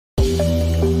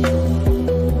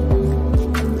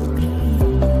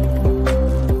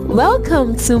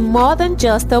Welcome to More Than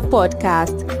Just a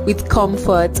Podcast with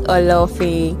Comfort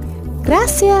Olofe.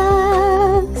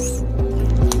 Gracias.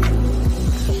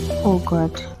 Oh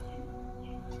God.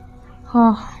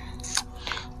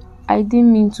 I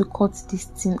didn't mean to cut this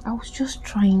thing. I was just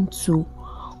trying to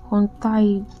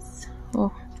untie it.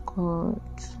 Oh God.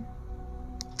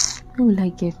 Where will I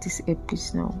get this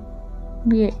earpiece now?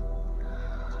 Yeah.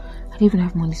 I don't even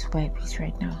have money to buy a piece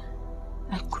right now.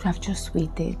 I could have just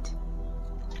waited.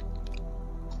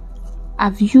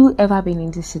 Have you ever been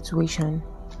in this situation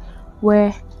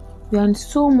where you're in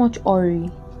so much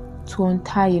hurry to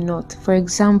untie a knot? For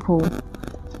example,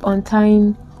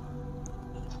 untying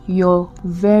your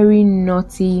very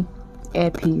naughty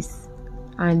earpiece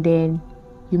and then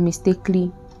you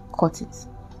mistakenly cut it.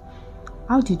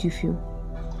 How did you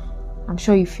feel? I'm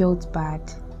sure you felt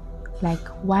bad. Like,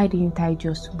 why didn't I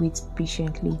just wait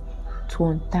patiently to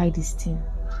untie this thing?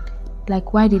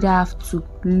 Like, why did I have to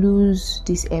lose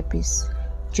this earpiece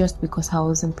just because I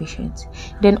wasn't patient?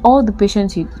 Then all the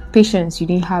patience you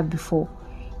didn't have before,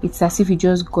 it's as if you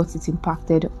just got it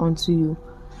impacted onto you,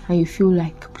 and you feel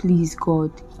like, please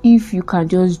God, if you can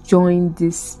just join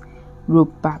this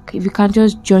rope back, if you can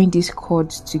just join these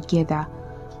cords together,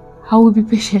 I will be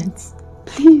patient.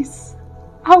 Please,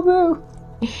 I will.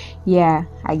 Yeah,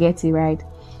 I get it, right?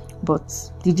 But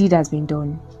the deed has been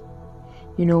done.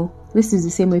 You know, this is the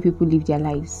same way people live their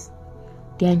lives.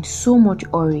 They're in so much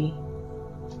hurry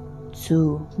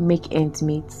to make ends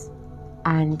meet,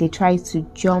 and they try to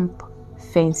jump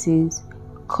fences,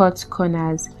 cut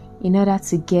corners in order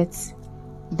to get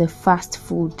the fast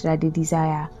food that they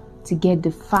desire, to get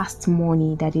the fast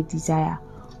money that they desire,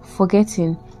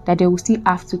 forgetting that they will still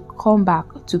have to come back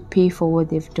to pay for what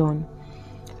they've done.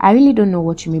 I really don't know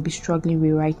what you may be struggling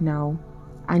with right now,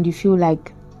 and you feel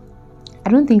like, I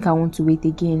don't think I want to wait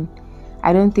again.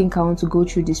 I don't think I want to go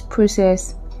through this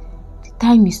process. The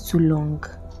time is too long.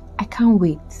 I can't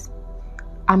wait.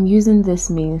 I'm using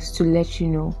this means to let you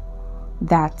know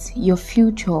that your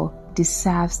future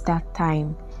deserves that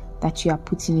time that you are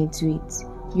putting into it.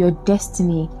 Your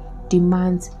destiny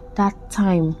demands that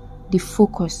time, the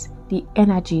focus, the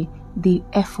energy, the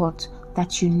effort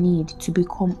that you need to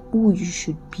become who you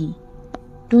should be.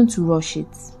 Don't rush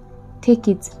it. Take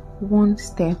it one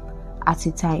step at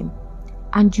a time,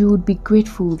 and you would be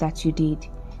grateful that you did.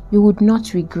 You would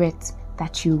not regret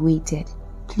that you waited.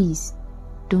 Please,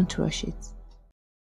 don't rush it.